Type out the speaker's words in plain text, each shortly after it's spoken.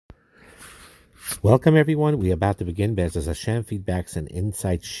Welcome, everyone. We are about to begin Bezos Hashem Feedbacks and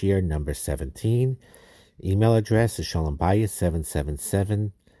Insight Share number 17. Email address is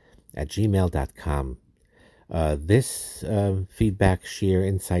shalombayis777 at gmail.com. This feedback share,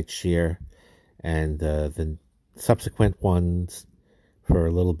 insight share, and the subsequent ones for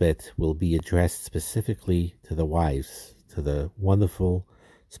a little bit will be addressed specifically to the wives, to the wonderful,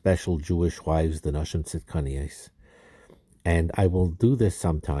 special Jewish wives, the Nashim Tzidkaniyos. And I will do this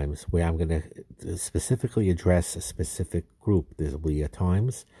sometimes where I'm going to specifically address a specific group. There will be at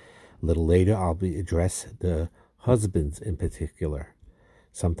times, a little later, I'll address the husbands in particular.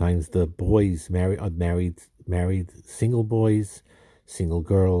 Sometimes the boys, married single boys, single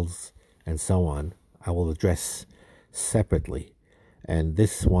girls, and so on, I will address separately. And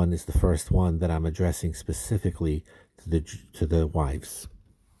this one is the first one that I'm addressing specifically to the wives.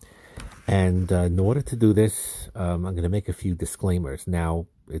 And in order to do this, I'm going to make a few disclaimers. Now,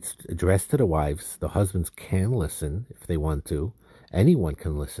 it's addressed to the wives. The husbands can listen if they want to. Anyone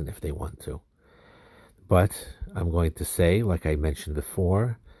can listen if they want to. But I'm going to say, like I mentioned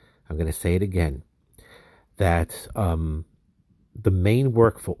before, I'm going to say it again, that the main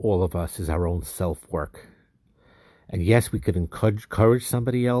work for all of us is our own self-work. And yes, we could encourage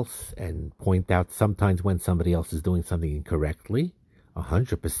somebody else and point out sometimes when somebody else is doing something incorrectly,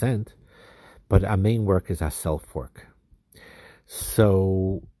 100%. But our main work is our self-work.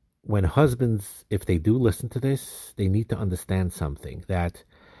 So when husbands, if they do listen to this, they need to understand something, that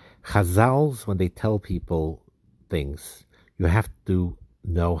Chazals, when they tell people things, you have to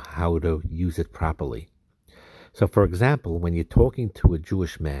know how to use it properly. So for example, when you're talking to a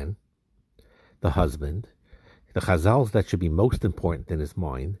Jewish man, the husband, the Chazals that should be most important in his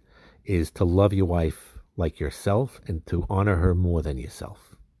mind is to love your wife like yourself and to honor her more than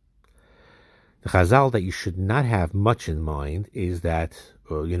yourself. The Chazal that you should not have much in mind is that,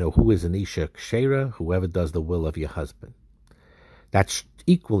 who is an Isha Kshera, whoever does the will of your husband. That's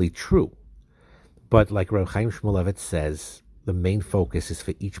equally true. But like Rav Chaim Shmulevitz says, the main focus is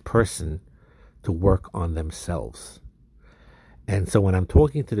for each person to work on themselves. And so when I'm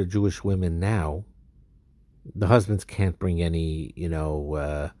talking to the Jewish women now, the husbands can't bring any,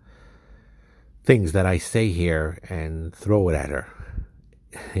 things that I say here and throw it at her.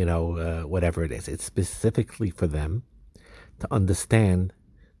 Whatever it is. It's specifically for them to understand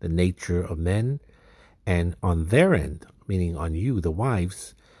the nature of men, and on their end, meaning on you, the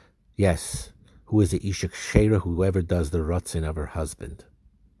wives, yes, who is the Isha Kshera, whoever does the Ratzin of her husband.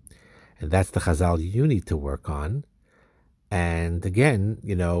 And that's the Chazal you need to work on. And again,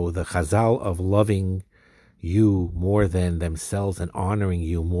 the Chazal of loving you more than themselves and honoring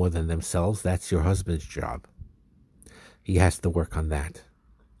you more than themselves, that's your husband's job. He has to work on that.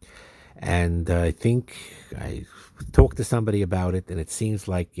 And I think I talked to somebody about it, and it seems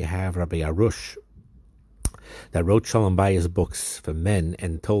like you have Rabbi Arush that wrote Shalom Bayis books for men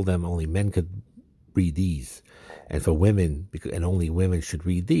and told them only men could read these, and for women, and only women should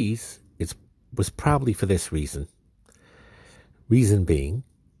read these. It was probably for this reason. Reason being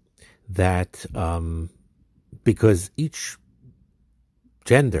that because each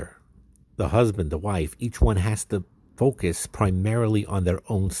gender, the husband, the wife, each one has to focus primarily on their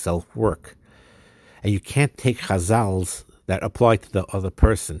own self-work. And you can't take chazals that apply to the other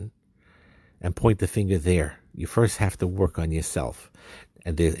person and point the finger there. You first have to work on yourself.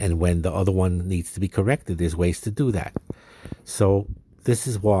 And when the other one needs to be corrected, there's ways to do that. So this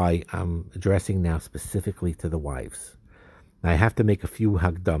is why I'm addressing now specifically to the wives. Now I have to make a few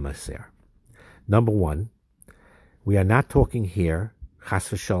hagdamas there. Number one, we are not talking here, chas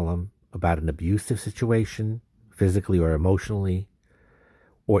v'shalom, about an abusive situation, physically or emotionally,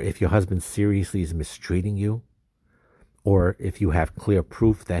 or if your husband seriously is mistreating you, or if you have clear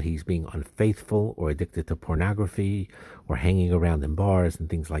proof that he's being unfaithful or addicted to pornography or hanging around in bars and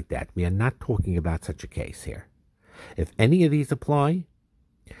things like that. We are not talking about such a case here. If any of these apply,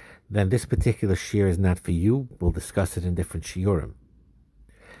 then this particular shiur is not for you. We'll discuss it in different shiurim.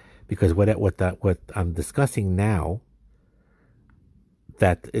 Because what I'm discussing now,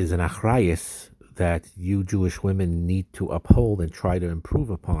 that is an achrayus that you Jewish women need to uphold and try to improve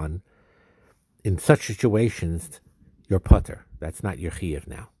upon. In such situations, you're putter. That's not your chiyuv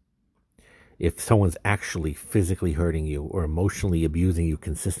now. If someone's actually physically hurting you or emotionally abusing you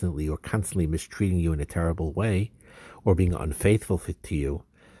consistently or constantly mistreating you in a terrible way or being unfaithful to you,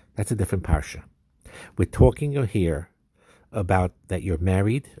 that's a different parsha. We're talking here about that you're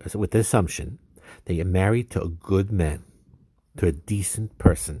married, with the assumption that you're married to a good man, to a decent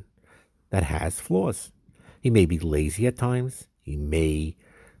person that has flaws. He may be lazy at times. He may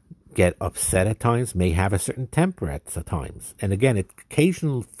get upset at times, may have a certain temper at times. And again,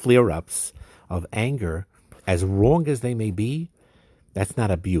 occasional flare-ups of anger, as wrong as they may be, that's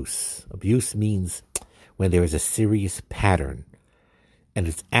not abuse. Abuse means when there is a serious pattern and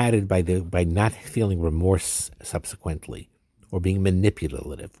it's added by not feeling remorse subsequently or being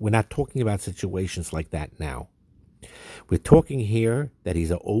manipulative. We're not talking about situations like that now. We're talking here that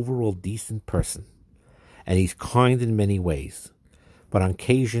he's an overall decent person and he's kind in many ways. But on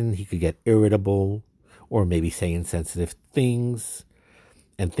occasion, he could get irritable or maybe say insensitive things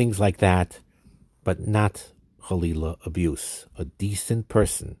and things like that, but not Khalila abuse. A decent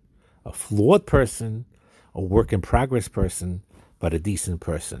person, a flawed person, a work-in-progress person, but a decent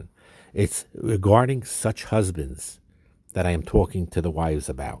person. It's regarding such husbands that I am talking to the wives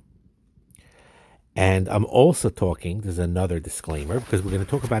about. And I'm also talking, there's another disclaimer, because we're going to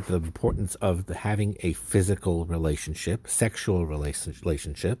talk about the importance of having a physical relationship, sexual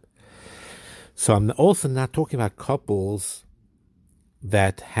relationship. So I'm also not talking about couples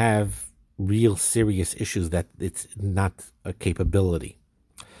that have real serious issues, that it's not a capability.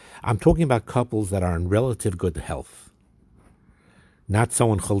 I'm talking about couples that are in relative good health. Not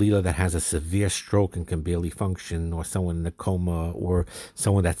someone, Khalila, that has a severe stroke and can barely function, or someone in a coma, or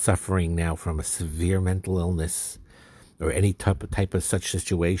someone that's suffering now from a severe mental illness, or any type of such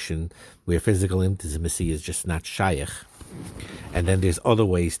situation where physical intimacy is just not shaykh. And then there's other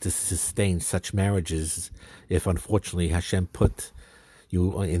ways to sustain such marriages if, unfortunately, Hashem put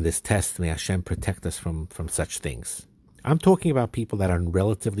you in this test. May Hashem protect us from such things. I'm talking about people that are in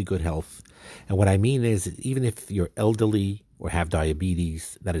relatively good health. And what I mean is, even if you're elderly or have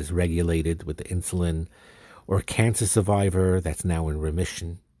diabetes that is regulated with the insulin, or a cancer survivor that's now in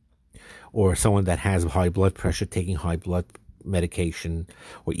remission, or someone that has high blood pressure taking high blood medication,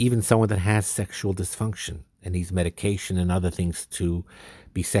 or even someone that has sexual dysfunction and needs medication and other things to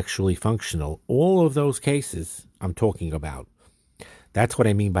be sexually functional. All of those cases I'm talking about. That's what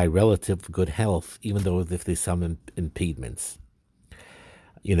I mean by relative good health, even though if there's some impediments.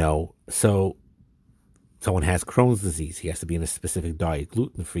 So someone has Crohn's disease, he has to be in a specific diet.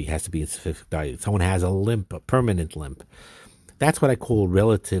 Gluten-free has to be in a specific diet. Someone has a limp, a permanent limp. That's what I call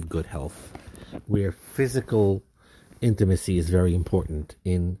relative good health, where physical intimacy is very important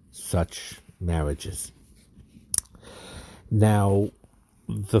in such marriages. Now,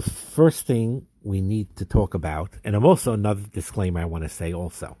 the first thing we need to talk about, and I'm also another disclaimer I want to say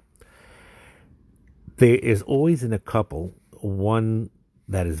also, there is always in a couple one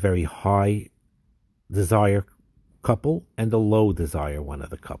that is very high desire couple and a low desire one of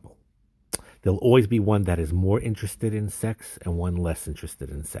the couple. There'll always be one that is more interested in sex and one less interested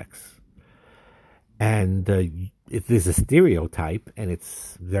in sex. And if there's a stereotype, and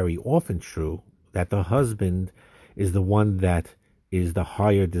it's very often true, that the husband is the one that is the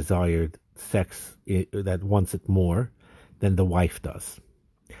higher desired sex, that wants it more than the wife does.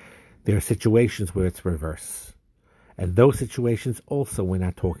 There are situations where it's reverse. And those situations also we're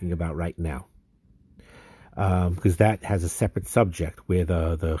not talking about right now. Because that has a separate subject where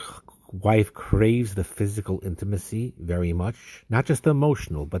the wife craves the physical intimacy very much, not just the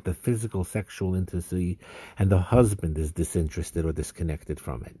emotional, but the physical sexual intimacy, and the husband is disinterested or disconnected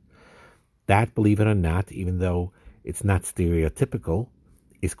from it. That, believe it or not, even though it's not stereotypical,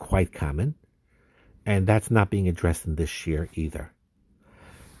 is quite common, and that's not being addressed in this year either,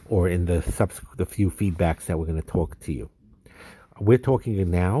 or in the few feedbacks that we're going to talk to you. We're talking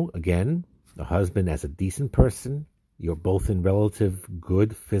now, again, the husband as a decent person. You're both in relative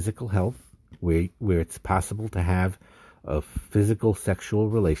good physical health, where it's possible to have a physical sexual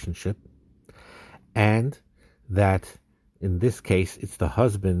relationship, and that in this case it's the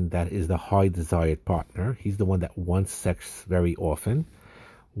husband that is the high desired partner. He's the one that wants sex very often,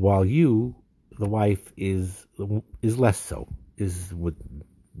 while you, the wife, is less so,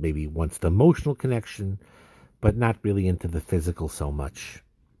 maybe wants the emotional connection, but not really into the physical so much.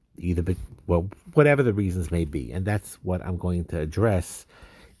 Whatever the reasons may be. And that's what I'm going to address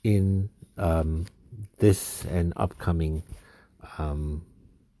in this and upcoming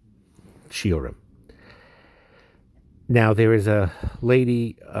shiurim. Now, there is a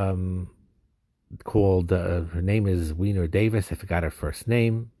lady called, her name is Weiner Davis. I forgot her first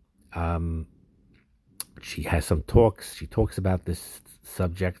name. She has some talks. She talks about this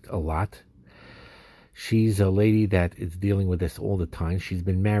subject a lot. She's a lady that is dealing with this all the time. She's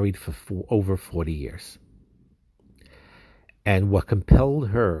been married for over 40 years. And what compelled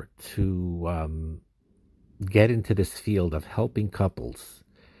her to get into this field of helping couples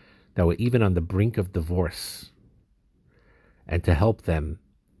that were even on the brink of divorce, and to help them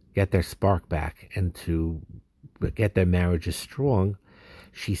get their spark back and to get their marriages strong,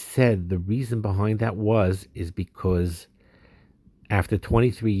 she said the reason behind that is because After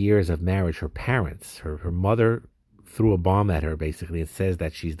 23 years of marriage, her parents, her mother threw a bomb at her basically and says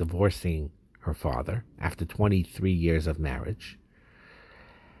that she's divorcing her father after 23 years of marriage.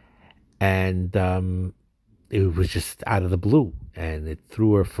 And it was just out of the blue, and it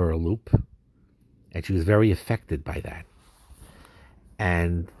threw her for a loop. And she was very affected by that.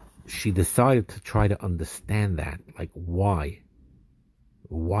 And she decided to try to understand that. Like, why?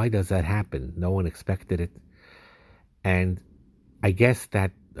 Why does that happen? No one expected it. And I guess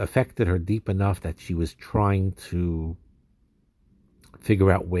that affected her deep enough that she was trying to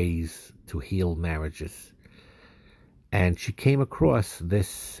figure out ways to heal marriages. And she came across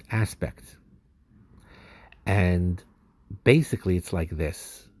this aspect. And basically it's like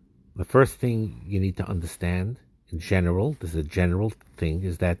this. The first thing you need to understand in general, this is a general thing,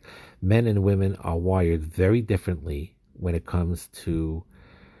 is that men and women are wired very differently when it comes to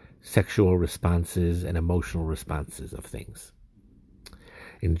sexual responses and emotional responses of things.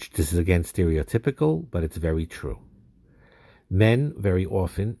 And this is again stereotypical, but it's very true. Men very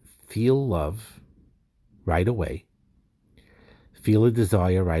often feel love right away, feel a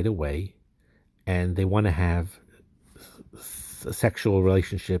desire right away, and they want to have a sexual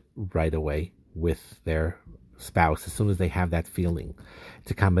relationship right away with their spouse as soon as they have that feeling.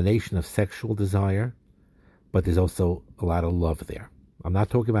 It's a combination of sexual desire, but there's also a lot of love there. I'm not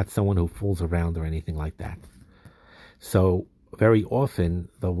talking about someone who fools around or anything like that. So very often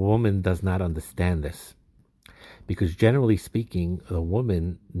the woman does not understand this, because generally speaking, the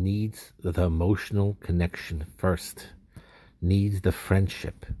woman needs the emotional connection first, needs the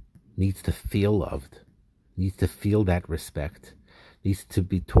friendship, needs to feel loved, needs to feel that respect, needs to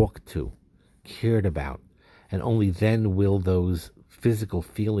be talked to, cared about, and only then will those physical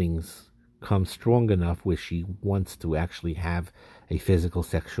feelings come strong enough where she wants to actually have a physical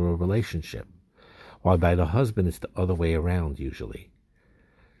sexual relationship. While by the husband, it's the other way around usually.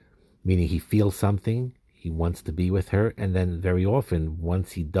 Meaning he feels something, he wants to be with her, and then very often,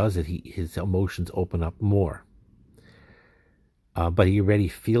 once he does it, his emotions open up more. But he already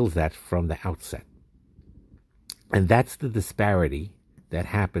feels that from the outset. And that's the disparity that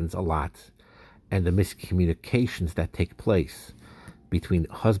happens a lot, and the miscommunications that take place between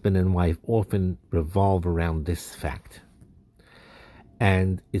husband and wife often revolve around this fact.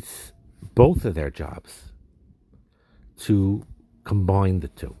 And it's both of their jobs to combine the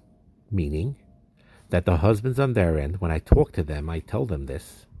two, meaning that the husbands on their end, when I talk to them, I tell them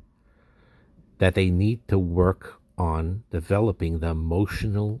this, that they need to work on developing the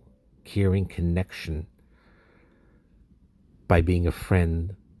emotional, caring connection by being a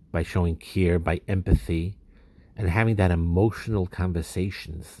friend, by showing care, by empathy, and having that emotional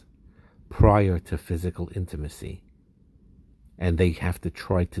conversations prior to physical intimacy. And they have to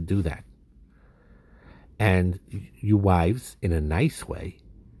try to do that. And you wives, in a nice way,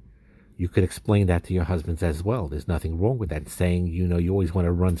 you could explain that to your husbands as well. There's nothing wrong with that, saying, you always want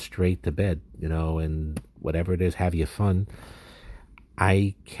to run straight to bed, and whatever it is, have your fun.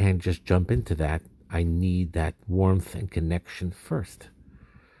 I can't just jump into that. I need that warmth and connection first.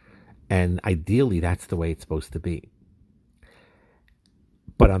 And ideally, that's the way it's supposed to be.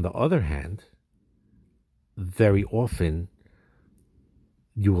 But on the other hand, very often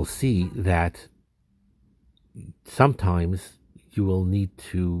you will see that sometimes you will need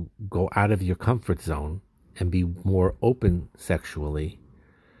to go out of your comfort zone and be more open sexually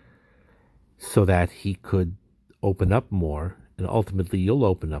so that he could open up more, and ultimately you'll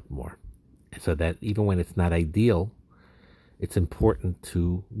open up more. So that even when it's not ideal, it's important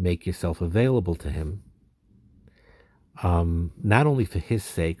to make yourself available to him, not only for his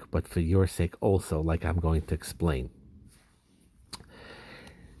sake, but for your sake also, like I'm going to explain.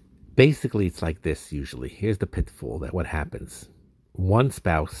 Basically, it's like this usually. Here's the pitfall that what happens. One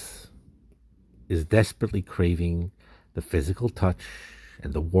spouse is desperately craving the physical touch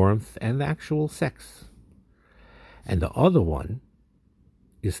and the warmth and the actual sex. And the other one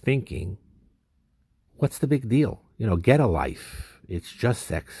is thinking, what's the big deal? Get a life. It's just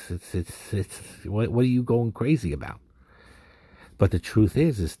sex. It's what are you going crazy about? But the truth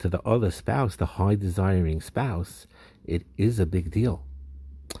is to the other spouse, the high desiring spouse, it is a big deal.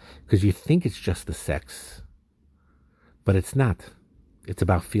 Because you think it's just the sex, but it's not. It's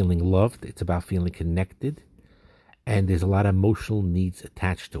about feeling loved. It's about feeling connected. And there's a lot of emotional needs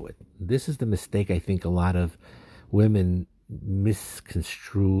attached to it. This is the mistake I think a lot of women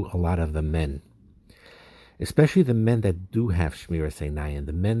misconstrue a lot of the men. Especially the men that do have Shmiras Einayim,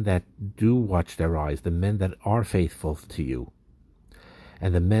 the men that do watch their eyes, the men that are faithful to you,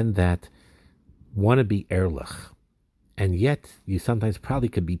 and the men that want to be Ehrlich. And yet, you sometimes probably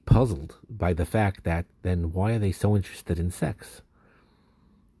could be puzzled by the fact that then why are they so interested in sex?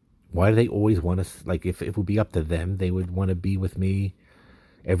 Why do they always want to, like, if it would be up to them, they would want to be with me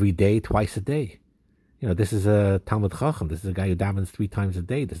every day, twice a day. This is a Talmud Chacham. This is a guy who davens 3 times a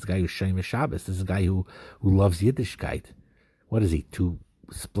day. This is a guy who's Shemesh Shabbos. This is a guy who loves Yiddishkeit. What is he? 2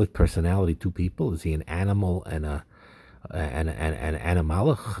 split personality, 2 people? Is he an animal and a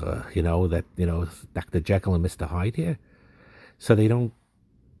Malach? Dr. Jekyll and Mr. Hyde here. So they don't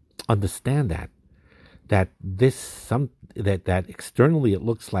understand that externally it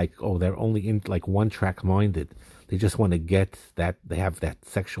looks like, they're only in like one-track minded. They just want to get that, they have that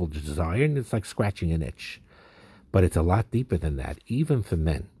sexual desire, and it's like scratching an itch. But it's a lot deeper than that. Even for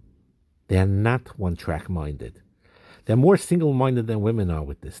men, they're not one-track minded. They're more single-minded than women are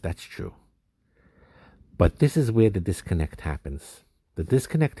with this, that's true. But this is where the disconnect happens. The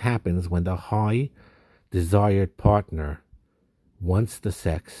disconnect happens when the high desired partner wants the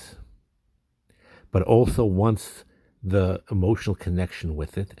sex, but also wants the emotional connection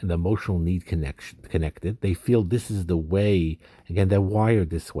with it and the emotional need connected. They feel this is the way, again, they're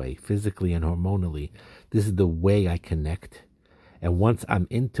wired this way, physically and hormonally. This is the way I connect. And once I'm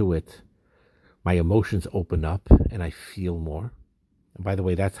into it, my emotions open up and I feel more. And by the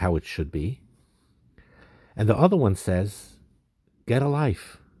way, that's how it should be. And the other one says, get a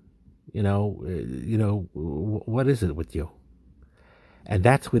life. What is it with you? And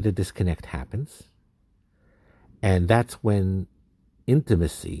that's where the disconnect happens. And that's when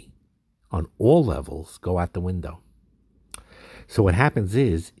intimacy on all levels go out the window. So what happens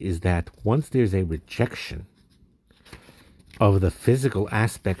is that once there's a rejection of the physical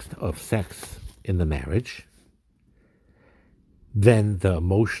aspects of sex in the marriage, then the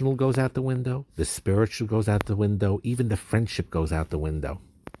emotional goes out the window, the spiritual goes out the window, even the friendship goes out the window,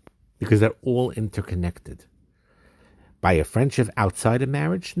 because they're all interconnected. By a friendship outside of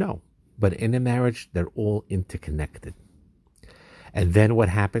marriage? No. But in a marriage, they're all interconnected. And then what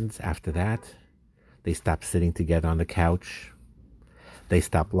happens after that? They stop sitting together on the couch. They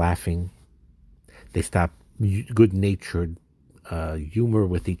stop laughing. They stop good-natured humor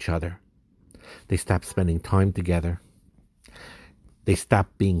with each other. They stop spending time together. They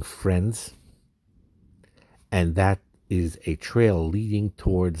stop being friends. And that is a trail leading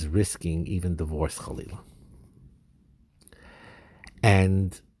towards risking even divorce, Chalila.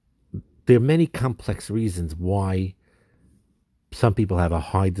 And there are many complex reasons why some people have a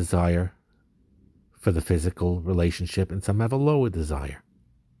high desire for the physical relationship and some have a lower desire.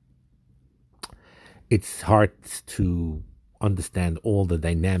 It's hard to understand all the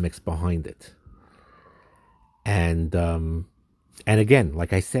dynamics behind it. And again,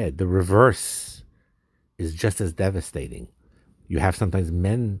 like I said, the reverse is just as devastating. You have sometimes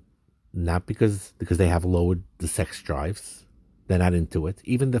men, not because they have lowered the sex drives, they're not into it,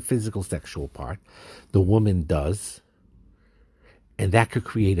 even the physical sexual part, the woman does, and that could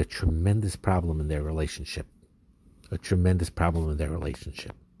create a tremendous problem in their relationship.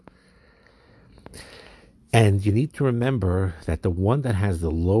 And you need to remember that the one that has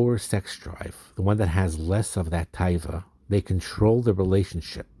the lower sex drive, the one that has less of that taiva, they control the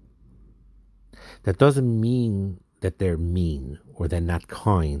relationship. That doesn't mean that they're mean or they're not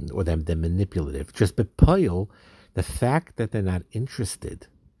kind or they're manipulative. Just bepayil, the fact that they're not interested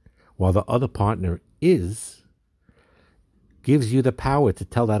while the other partner is, gives you the power to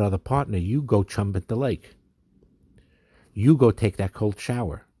tell that other partner, you go chump at the lake. You go take that cold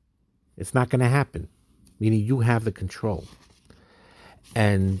shower. It's not going to happen. Meaning you have the control.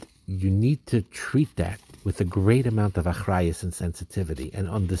 And you need to treat that with a great amount of achrayus and sensitivity and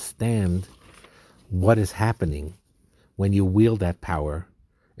understand what is happening when you wield that power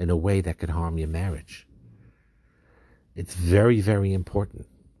in a way that could harm your marriage. It's very, very important.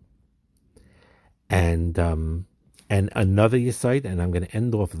 And another yesod, and I'm going to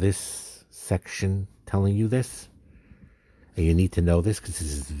end off this section telling you this, and you need to know this because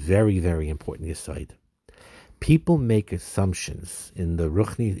this is very, very important yesod. People make assumptions in the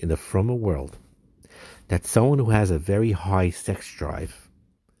Ruchni, in the Frommer world, that someone who has a very high sex drive,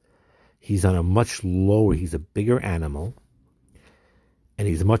 he's on a much lower, he's a bigger animal, and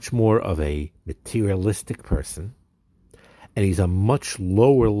he's much more of a materialistic person, and he's a much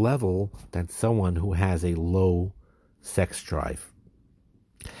lower level than someone who has a low sex drive.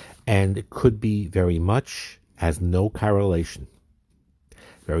 And it could be very much, has no correlation.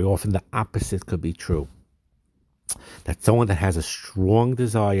 Very often the opposite could be true. That someone that has a strong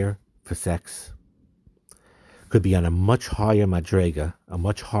desire for sex could be on a much higher madrega, a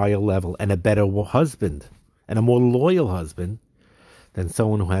much higher level, and a better husband, and a more loyal husband than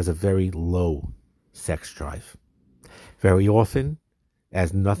someone who has a very low sex drive. Very often, it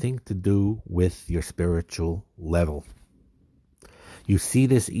has nothing to do with your spiritual level. You see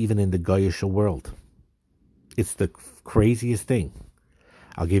this even in the Goyish world. It's the craziest thing.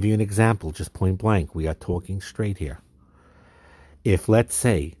 I'll give you an example, just point blank. We are talking straight here. If, let's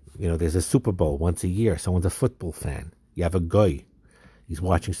say, there's a Super Bowl once a year, someone's a football fan, you have a guy, he's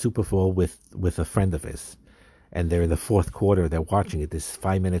watching Super Bowl with a friend of his, and they're in the fourth quarter, they're watching it, there's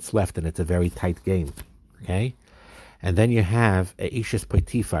 5 minutes left, and it's a very tight game, okay? And then you have a Ishas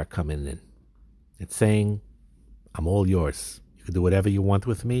Potifar coming in. It's saying, I'm all yours. You can do whatever you want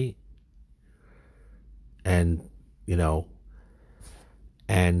with me. And,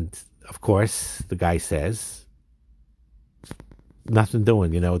 and of course, the guy says, nothing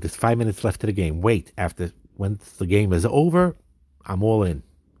doing, there's 5 minutes left to the game. Wait, once the game is over, I'm all in.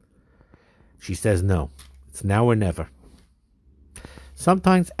 She says no. It's now or never.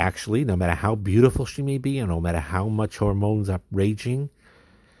 Sometimes, actually, no matter how beautiful she may be, and no matter how much hormones are raging,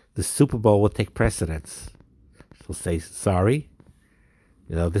 the Super Bowl will take precedence. She'll say, sorry,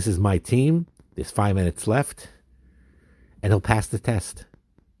 this is my team, there's 5 minutes left, and he'll pass the test.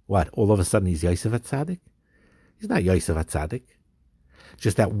 What, all of a sudden he's Yosef Atzadik? He's not Yosef Atzadik.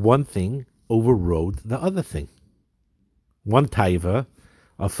 Just that one thing overrode the other thing. One taiva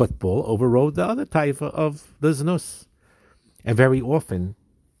of football overrode the other taiva of the znus. And very often,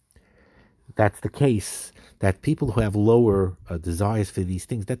 that's the case, that people who have lower desires for these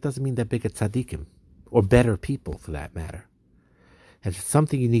things, that doesn't mean they're bigger tzaddikim, or better people for that matter. And it's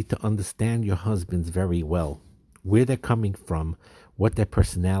something you need to understand your husbands very well, where they're coming from, what their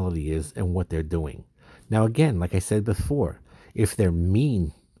personality is, and what they're doing. Now again, like I said before, if they're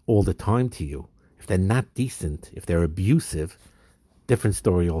mean all the time to you, if they're not decent, if they're abusive, different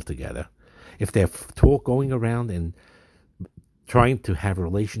story altogether. If they're going around and trying to have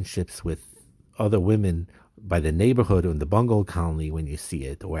relationships with other women by the neighborhood or in the bungalow colony when you see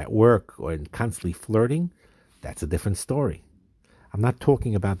it, or at work, or constantly flirting, that's a different story. I'm not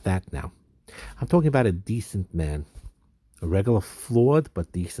talking about that now. I'm talking about a decent man, a regular flawed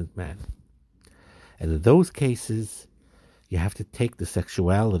but decent man. And in those cases, you have to take the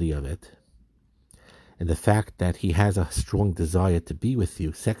sexuality of it and the fact that he has a strong desire to be with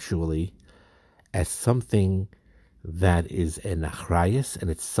you sexually as something that is an achrayus,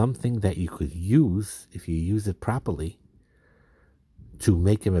 and it's something that you could use, if you use it properly, to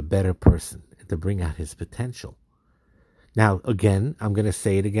make him a better person and to bring out his potential. Now, again, I'm going to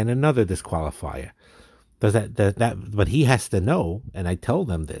say it again, another disqualifier. But he has to know, and I tell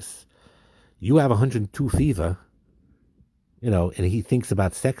them this, you have 102 fever, and he thinks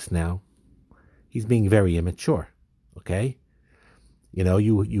about sex now, he's being very immature, okay?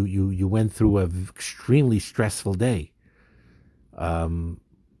 You went through an extremely stressful day. Or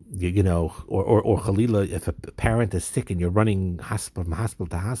Khalila, if a parent is sick and you're running from hospital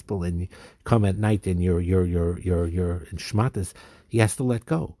to hospital, and you come at night and you're in shmatas, he has to let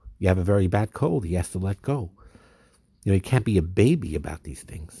go. You have a very bad cold, he has to let go. He can't be a baby about these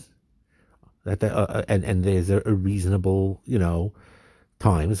things. And there's a reasonable,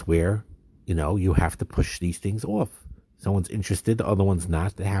 times where, you have to push these things off. Someone's interested, the other one's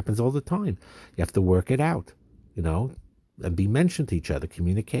not. It happens all the time. You have to work it out, and be mentioned to each other,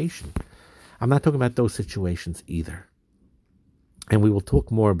 communication. I'm not talking about those situations either. And we will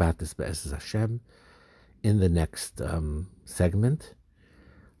talk more about this, Be'ez Hashem, in the next segment.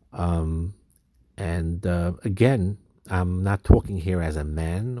 Again, I'm not talking here as a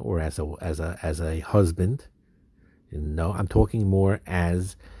man or as a husband. No, I'm talking more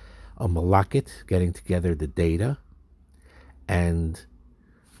as a malakit, getting together the data and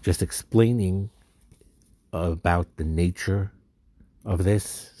just explaining about the nature of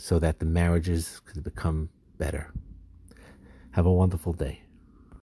this so that the marriages could become better. Have a wonderful day.